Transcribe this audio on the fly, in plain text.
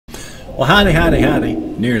Well, howdy, howdy, howdy.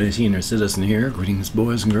 Nearly Senior Citizen here. Greetings,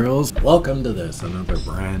 boys and girls. Welcome to this, another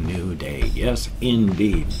brand new day. Yes,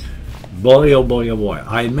 indeed. Boy, oh boy, oh boy.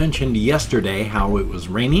 I mentioned yesterday how it was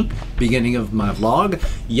raining, beginning of my vlog.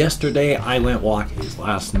 Yesterday, I went walkies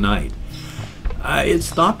last night. It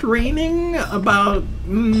stopped raining about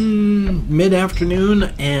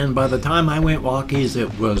mid-afternoon, and by the time I went walkies,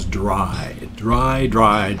 it was dry. Dry,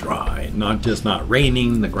 dry, dry. Not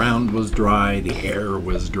raining, the ground was dry, the air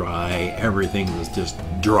was dry, everything was just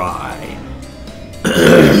dry.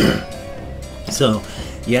 So,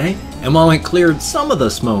 yay. And while it cleared some of the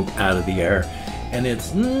smoke out of the air, and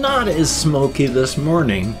it's not as smoky this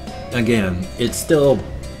morning, again, it's still...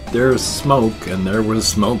 there's smoke, and there was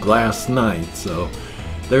smoke last night, so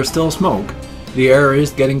there's still smoke. The air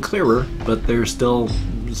is getting clearer, but there's still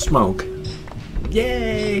smoke.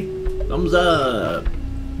 Yay! Thumbs up!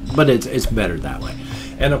 But it's better that way.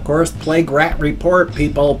 And of course, plague rat report,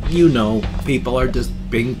 people, you know, people are just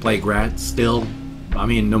being plague rats still. I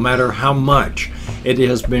mean, no matter how much it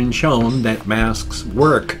has been shown that masks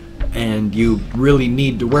work and you really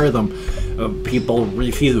need to wear them, people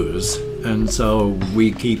refuse. And so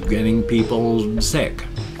we keep getting people sick.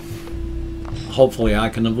 Hopefully I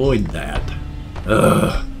can avoid that.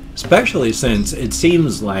 Especially since it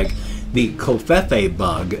seems like the Covfefe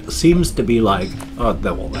bug seems to be like, oh,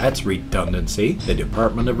 well, that's redundancy. The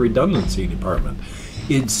Department of Redundancy Department.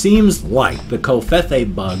 It seems like the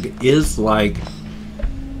Covfefe bug is like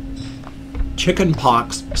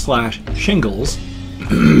chickenpox / shingles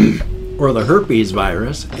or the herpes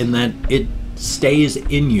virus, in that it stays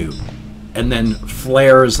in you and then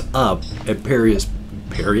flares up at various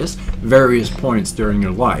points during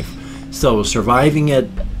your life. So surviving it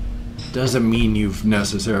doesn't mean you've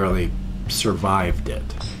necessarily survived it.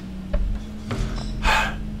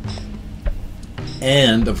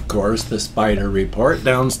 And of course, the spider report.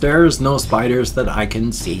 Downstairs, no spiders that I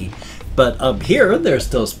can see. But up here, there's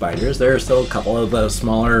still spiders. There are still a couple of the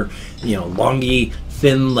smaller, you know, longy,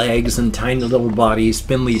 thin legs and tiny little bodies,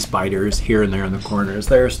 spindly spiders here and there in the corners.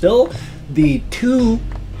 There are still the two,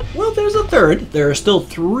 well, there's a third. There are still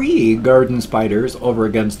 3 garden spiders over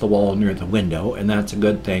against the wall near the window, and that's a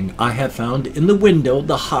good thing. I have found in the window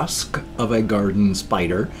the husk of a garden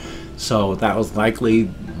spider, so that was likely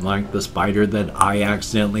like the spider that I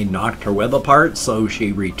accidentally knocked her web apart, so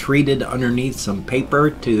she retreated underneath some paper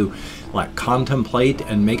to like contemplate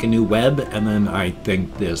and make a new web, and then I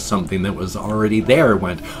think there's something that was already there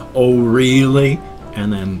went, oh really?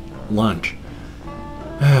 And then lunch.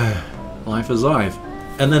 Life is life.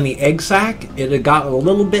 And then the egg sac, it had gotten a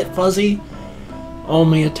little bit fuzzy,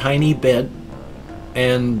 only a tiny bit,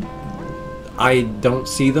 and I don't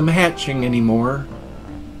see them hatching anymore.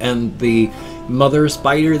 And the mother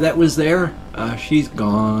spider that was there, she's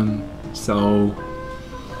gone. So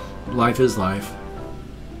life is life.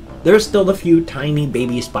 There's still a few tiny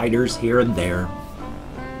baby spiders here and there,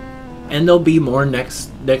 and there'll be more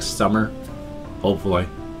next summer, hopefully.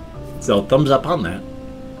 So thumbs up on that.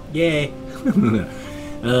 Yay.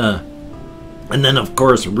 And then of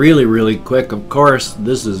course, really quick, of course,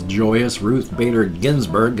 this is joyous. Ruth Bader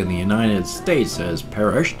Ginsburg in the United States has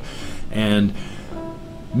perished, and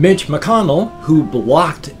Mitch McConnell, who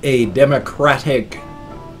blocked a Democratic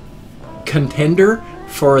contender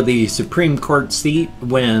for the Supreme Court seat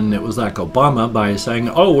when it was like Obama, by saying,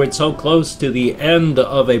 oh, it's so close to the end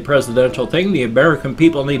of a presidential thing, the American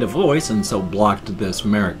people need a voice, and so blocked this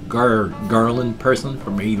Merrick Garland person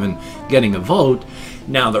from even getting a vote.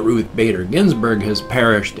 Now that Ruth Bader Ginsburg has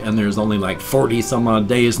perished and there's only like 40 some odd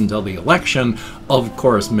days until the election, of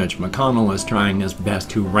course Mitch McConnell is trying his best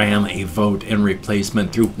to ram a vote in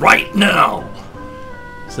replacement through right now.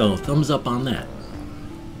 So thumbs up on that.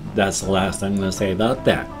 That's the last I'm going to say about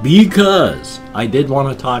that, because I did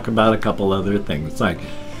want to talk about a couple other things. Like,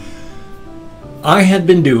 I had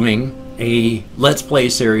been doing a Let's Play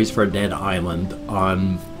series for Dead Island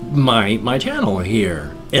on my channel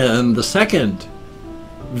here, and the second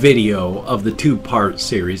video of the 2-part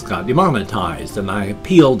series got demonetized, and I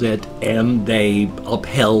appealed it, and they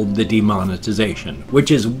upheld the demonetization,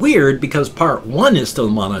 which is weird because part 1 is still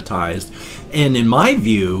monetized, and in my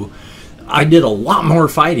view, I did a lot more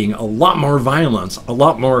fighting, a lot more violence, a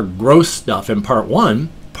lot more gross stuff in part 1.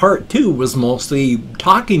 Part 2 was mostly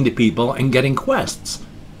talking to people and getting quests.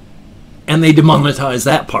 And they demonetized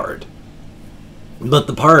that part. But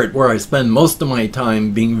the part where I spend most of my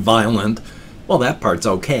time being violent, well, that part's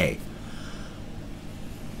okay.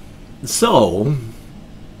 So,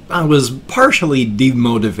 I was partially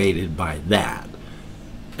demotivated by that.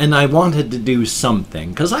 And I wanted to do something,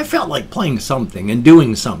 because I felt like playing something and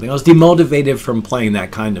doing something. I was demotivated from playing that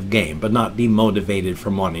kind of game, but not demotivated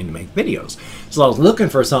from wanting to make videos. So I was looking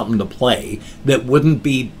for something to play that wouldn't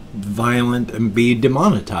be violent and be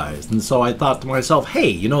demonetized. And so I thought to myself, hey,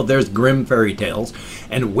 you know, there's Grimm Fairy Tales,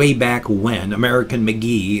 and way back when, American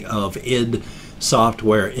McGee of id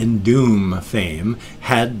Software and Doom fame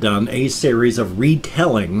had done a series of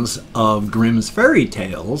retellings of Grimm's fairy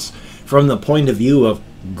tales from the point of view of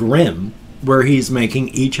Grimm, where he's making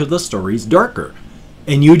each of the stories darker.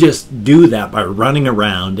 And you just do that by running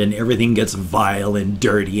around, and everything gets vile and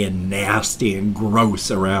dirty and nasty and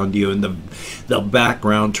gross around you, and the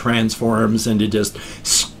background transforms into just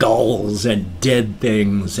skulls and dead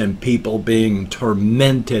things and people being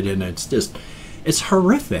tormented, and it's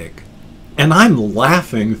horrific. And I'm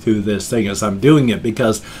laughing through this thing as I'm doing it,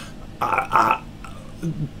 because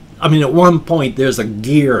I mean, at one point there's a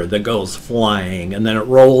gear that goes flying, and then it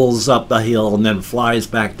rolls up the hill and then flies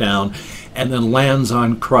back down and then lands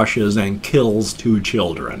on crushes and kills 2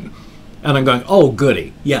 children. And I'm going, oh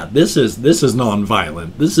goody, yeah, this is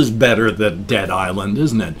non-violent. This is better than Dead Island,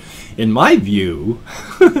 isn't it? In my view,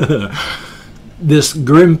 this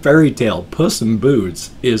Grimm fairy tale, Puss in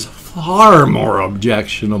Boots, is far more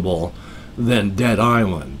objectionable than Dead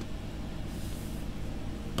Island.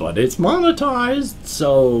 But it's monetized,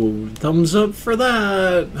 so thumbs up for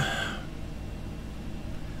that.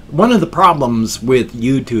 One of the problems with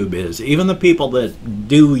YouTube is, even the people that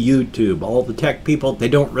do YouTube, all the tech people, they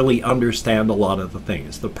don't really understand a lot of the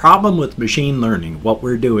things. The problem with machine learning, what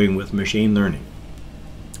we're doing with machine learning,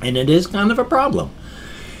 and it is kind of a problem,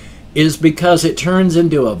 is because it turns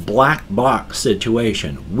into a black box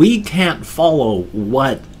situation. We can't follow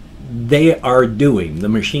what they are doing, the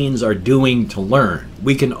machines are doing to learn.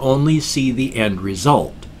 We can only see the end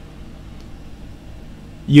result.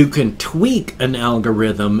 You can tweak an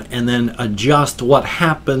algorithm and then adjust what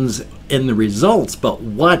happens in the results, but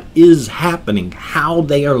what is happening, how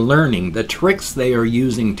they are learning, the tricks they are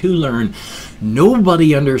using to learn,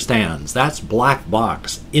 nobody understands. That's black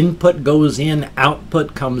box. Input goes in,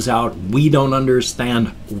 output comes out. We don't understand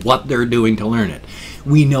what they're doing to learn it.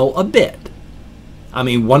 We know a bit. I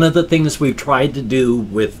mean, one of the things we've tried to do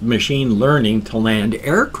with machine learning to land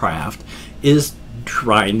aircraft is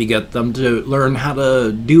trying to get them to learn how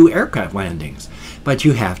to do aircraft landings. But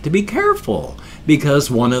you have to be careful, because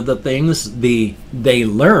one of the things they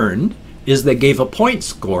learned is they gave a point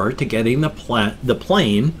score to getting the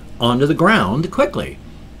plane onto the ground quickly.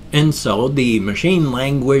 And so the machine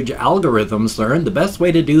language algorithms learned the best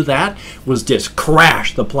way to do that was just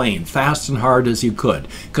crash the plane fast and hard as you could,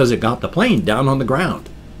 because it got the plane down on the ground.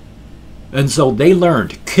 And so they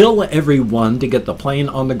learned, kill everyone to get the plane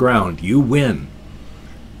on the ground. You win.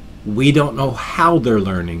 We don't know how they're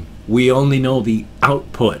learning. We only know the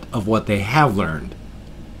output of what they have learned.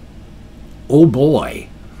 Oh boy.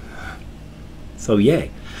 So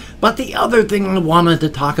yay. But the other thing I wanted to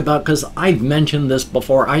talk about, because I've mentioned this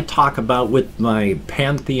before, I talk about with my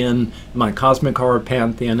pantheon, my cosmic horror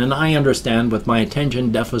pantheon, and I understand with my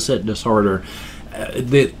attention deficit disorder,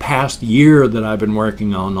 the past year that I've been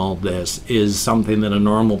working on all this is something that a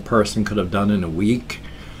normal person could have done in a week.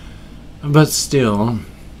 But still,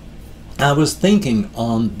 I was thinking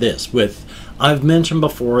on this with, I've mentioned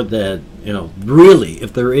before that, you know, really,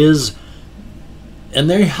 if there is, and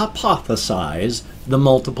they hypothesize the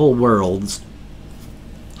multiple worlds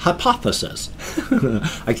hypothesis.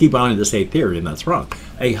 I keep wanting to say theory, and that's wrong.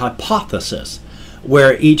 A hypothesis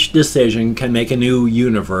where each decision can make a new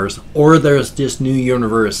universe, or there's just new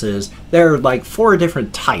universes. There are like 4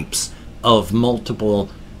 different types of multiple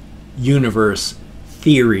universe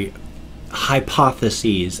theory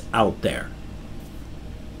hypotheses out there.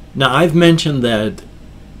 Now, I've mentioned that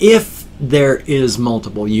if there is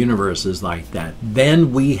multiple universes like that,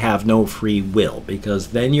 then we have no free will, because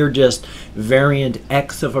then you're just variant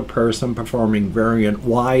X of a person performing variant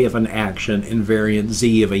Y of an action in variant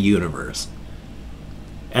Z of a universe.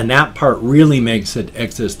 And that part really makes it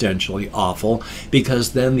existentially awful,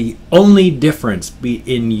 because then the only difference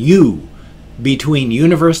in you between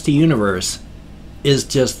universe to universe is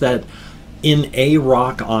just that in a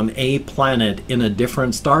rock on a planet in a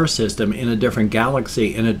different star system, in a different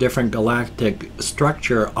galaxy, in a different galactic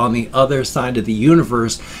structure on the other side of the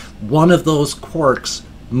universe, one of those quarks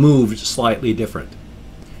moved slightly different.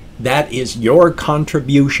 That is your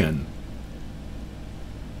contribution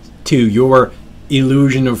to your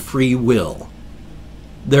illusion of free will.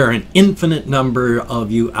 There are an infinite number of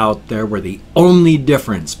you out there where the only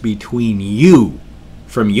difference between you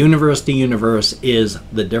from universe to universe is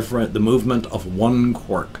the movement of one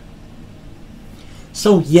quark.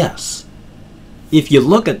 So yes, If you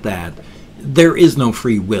look at that, there is no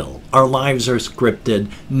free will. Our lives are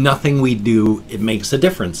scripted. Nothing we do, it makes a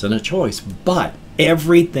difference and a choice. But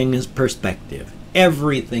everything is perspective.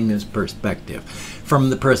 Everything is perspective. From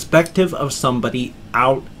the perspective of somebody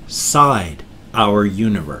outside our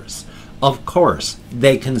universe. Of course,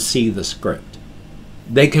 they can see the script.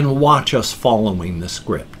 They can watch us following the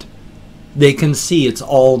script. They can see it's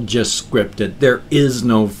all just scripted. There is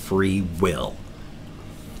no free will.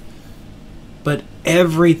 But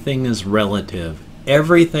everything is relative.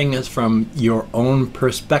 Everything is from your own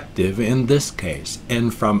perspective in this case.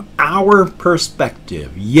 And from our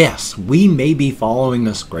perspective, yes, we may be following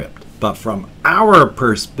a script, but from our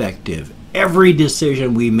perspective, every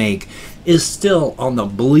decision we make is still on the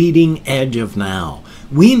bleeding edge of now.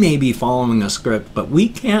 We may be following a script, but we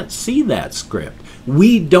can't see that script.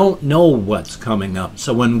 We don't know what's coming up.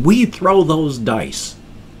 So when we throw those dice,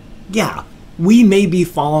 yeah, we may be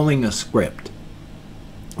following a script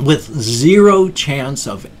with zero chance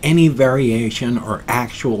of any variation or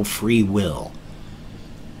actual free will.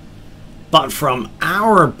 But from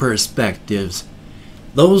our perspectives,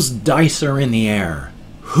 those dice are in the air.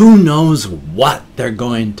 Who knows what they're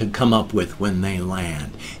going to come up with when they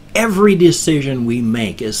land? Every decision we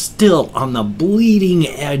make is still on the bleeding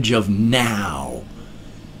edge of now.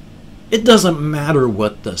 It doesn't matter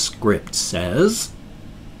what the script says.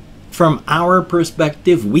 From our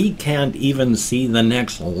perspective, we can't even see the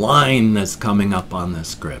next line that's coming up on the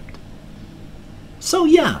script. So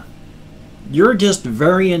yeah, you're just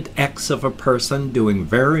variant X of a person doing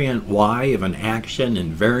variant Y of an action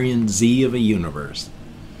and variant Z of a universe.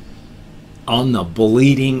 On the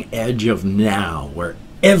bleeding edge of now, where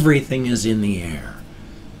everything is in the air.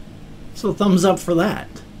 So thumbs up for that.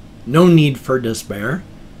 No need for despair.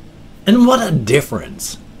 And what a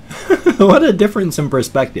difference. What a difference in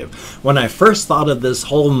perspective. When I first thought of this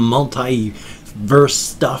whole multiverse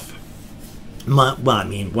stuff,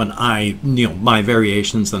 when I, my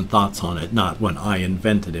variations and thoughts on it, not when I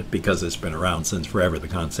invented it, because it's been around since forever, the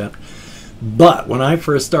concept. But when I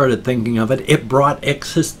first started thinking of it, it brought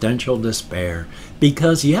existential despair.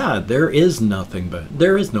 Because, yeah, there is nothing, but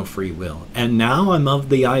there is no free will. And now I'm of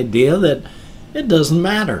the idea that it doesn't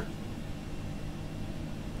matter.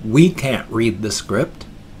 We can't read the script.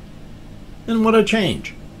 And what a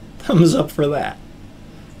change. Thumbs up for that.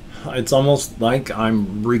 It's almost like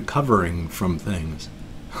I'm recovering from things.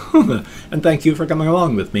 And thank you for coming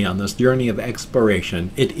along with me on this journey of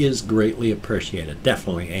exploration. It is greatly appreciated.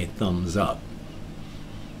 Definitely a thumbs up.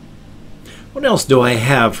 What else do I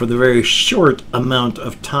have for the very short amount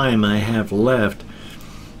of time I have left?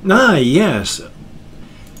 Ah, yes.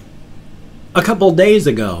 A couple days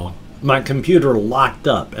ago, my computer locked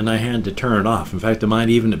up and I had to turn it off. In fact, it might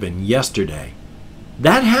even have been yesterday.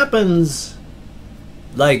 That happens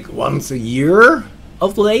like once a year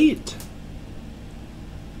of late.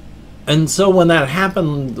 And so when that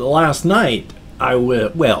happened last night,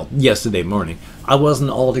 yesterday morning, I wasn't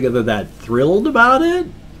altogether that thrilled about it.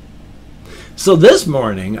 So this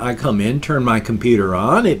morning, I come in, turn my computer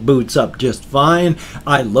on, it boots up just fine,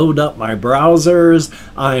 I load up my browsers,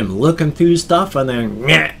 I'm looking through stuff, and then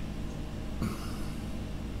meh.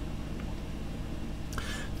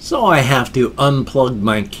 So I have to unplug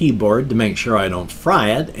my keyboard to make sure I don't fry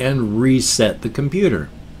it and reset the computer.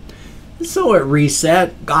 So it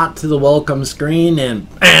reset, got to the welcome screen, and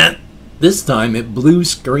this time it blew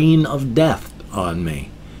screen of death on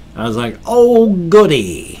me. I was like, oh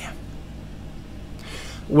goody.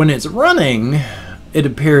 When it's running, it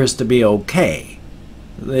appears to be okay.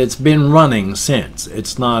 It's been running since.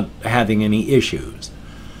 It's not having any issues.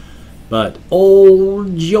 But oh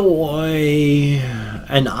joy.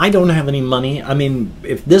 And I don't have any money. I mean,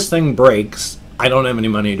 if this thing breaks, I don't have any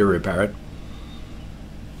money to repair it.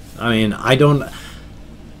 I mean, I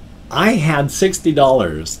had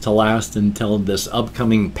 $60 to last until this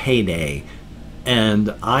upcoming payday,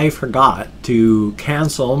 and I forgot to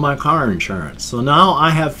cancel my car insurance. So now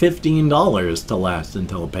I have $15 to last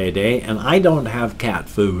until payday, and I don't have cat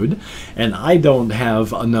food, and I don't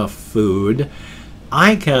have enough food.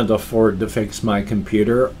 I can't afford to fix my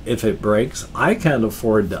computer if it breaks. I can't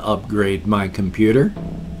afford to upgrade my computer.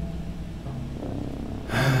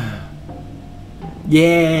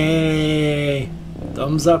 Yay!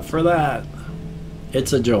 Thumbs up for that.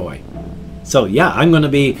 It's a joy. So yeah, I'm gonna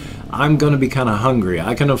be kind of hungry.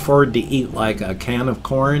 I can afford to eat like a can of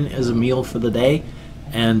corn as a meal for the day,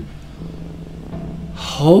 and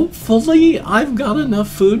hopefully I've got enough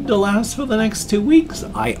food to last for the next 2 weeks.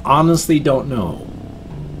 I honestly don't know.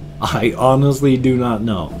 I honestly do not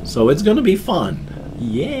know. So it's gonna be fun.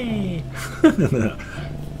 Yay!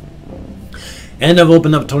 And I've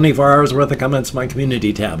opened up 24 hours worth of comments in my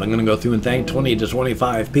community tab. I'm going to go through and thank 20 to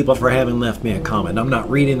 25 people for having left me a comment. I'm not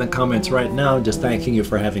reading the comments right now, just thanking you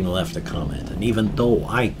for having left a comment. And even though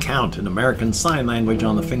I count in American Sign Language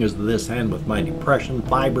on the fingers of this hand with my depression,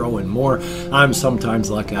 fibro, and more, I'm sometimes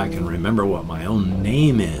lucky I can remember what my own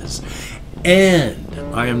name is. And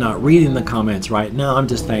I am not reading the comments right now, I'm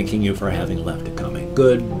just thanking you for having left a comment.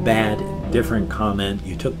 Good, bad, different comment.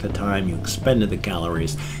 You took the time, you expended the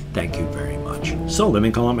calories. Thank you very much. So let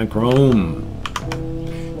me call up my Chrome.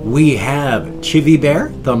 We have Chivy Bear,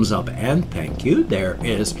 thumbs up and thank you. There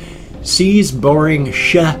is C's Boring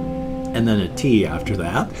Sh, and then a T after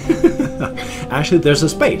that. Actually, there's a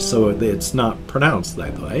space, so it's not pronounced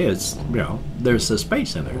that way. It's, you know, there's a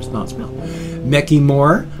space in there. It's not spelled. Mickey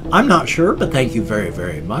Moore, I'm not sure, but thank you very,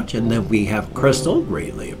 very much. And then we have Crystal,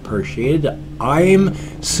 greatly appreciated. I'm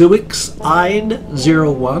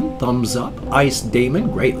Suixide01, thumbs up. Ice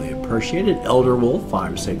Damon, greatly appreciated. Elder Wolf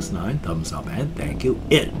 569, thumbs up and thank you.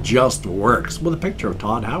 It Just Works, with a picture of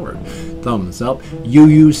Todd Howard, thumbs up.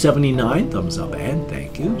 UU79, thumbs up and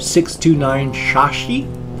thank you. 629 Shashi,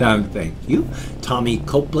 thank you. Tommy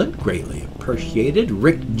Copeland, greatly appreciated.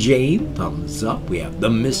 Rick Jane, thumbs up. We have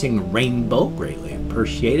The Missing Rainbow, greatly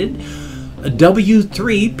appreciated.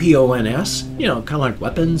 W3PONS, you know, kind of like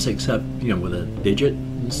weapons, except, you know, with a digit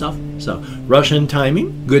and stuff. So, Russian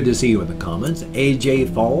Timing, good to see you in the comments.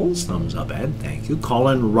 AJ Falls, thumbs up and thank you.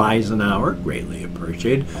 Colin Reisenauer, greatly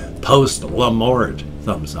appreciated. Post Lamort,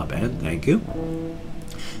 thumbs up and thank you.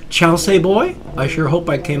 Chelsea Boy, I sure hope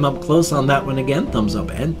I came up close on that one again. Thumbs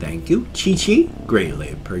up and thank you. Chi Chi, greatly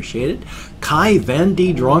appreciated. Kai Van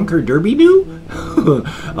D Dronker Derby Doo,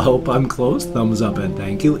 I hope I'm close. Thumbs up and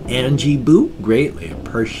thank you. Angie Boo, greatly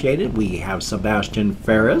appreciated. We have Sebastian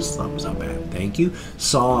Ferris, thumbs up and thank you.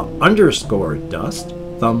 Saw _ Dust,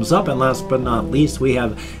 thumbs up. And last but not least, we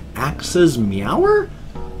have Axes Meower.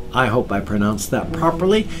 I hope I pronounced that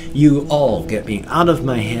properly. You all get me out of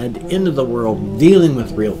my head, into the world, dealing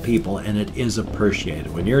with real people, and it is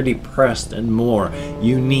appreciated. When you're depressed and more,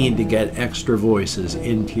 you need to get extra voices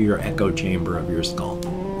into your echo chamber of your skull.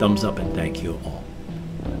 Thumbs up and thank you all.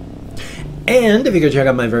 And if you could check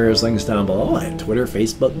out my various links down below, I have Twitter,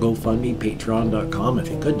 Facebook, GoFundMe, Patreon.com. If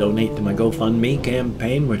you could donate to my GoFundMe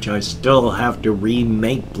campaign, which I still have to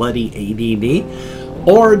remake bloody ADD,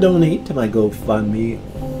 or donate to my GoFundMe,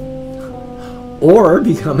 or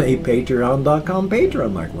become a Patreon.com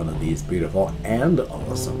patron like one of these beautiful and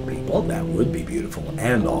awesome people. That would be beautiful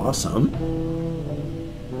and awesome.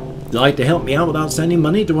 If you'd like to help me out without sending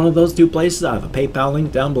money to one of those two places, I have a PayPal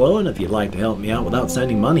link down below. And if you'd like to help me out without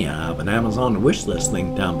sending money, I have an Amazon wish list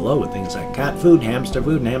link down below with things like cat food,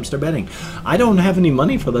 and hamster bedding. I don't have any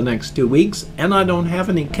money for the next 2 weeks, and I don't have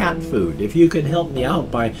any cat food. If you could help me out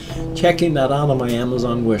by checking that out on my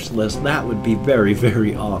Amazon wish list, that would be very,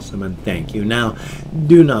 very awesome, and thank you. Now,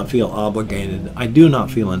 do not feel obligated. I do not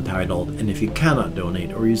feel entitled, and if you cannot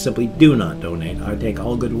donate, or you simply do not donate, I take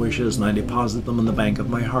all good wishes and I deposit them in the bank of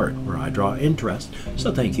my heart, where I draw interest,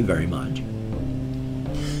 so thank you very much.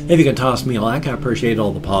 If you can toss me a like, I appreciate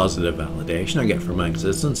all the positive validation I get from my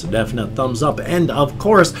existence, a definite thumbs up, and of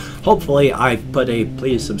course, hopefully I put a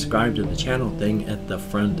please subscribe to the channel thing at the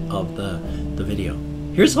front of the video.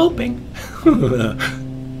 Here's hoping.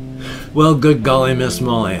 Well, good golly, Miss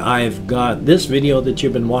Molly, I've got this video that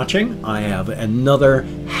you've been watching. I have another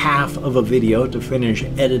half of a video to finish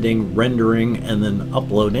editing, rendering, and then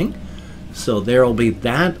uploading. So there'll be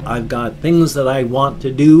that. I've got things that I want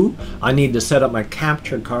to do. I need to set up my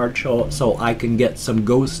capture card so I can get some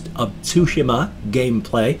Ghost of Tsushima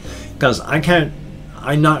gameplay, because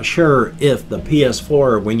I'm not sure if the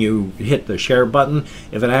PS4, when you hit the share button,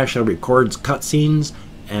 if it actually records cutscenes,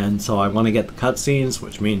 and so I want to get the cutscenes,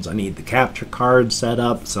 which means I need the capture card set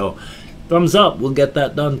up. So thumbs up, we'll get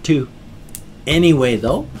that done too. Anyway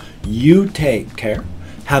though, you take care.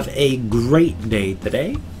 Have a great day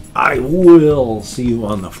today. I will see you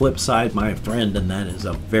on the flip side, my friend, and that is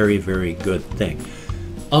a very, very good thing.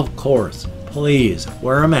 Of course, please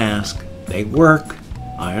wear a mask. They work.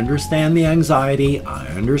 I understand the anxiety. I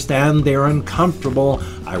understand they're uncomfortable.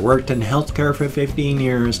 I worked in healthcare for 15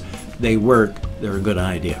 years. They work. They're a good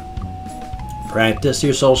idea. Practice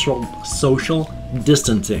your social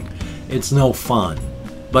distancing. It's no fun,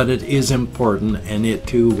 but it is important, and it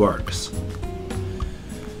too works.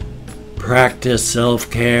 Practice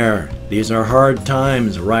self-care. These are hard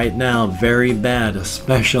times right now, very bad,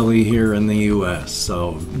 especially here in the US.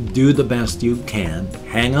 So do the best you can,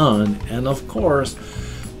 hang on, and of course,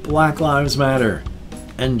 Black Lives Matter.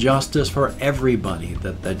 And justice for everybody,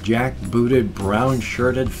 that the jackbooted,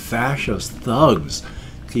 brown-shirted fascist thugs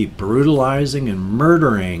keep brutalizing and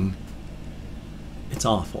murdering It's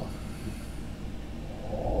awful.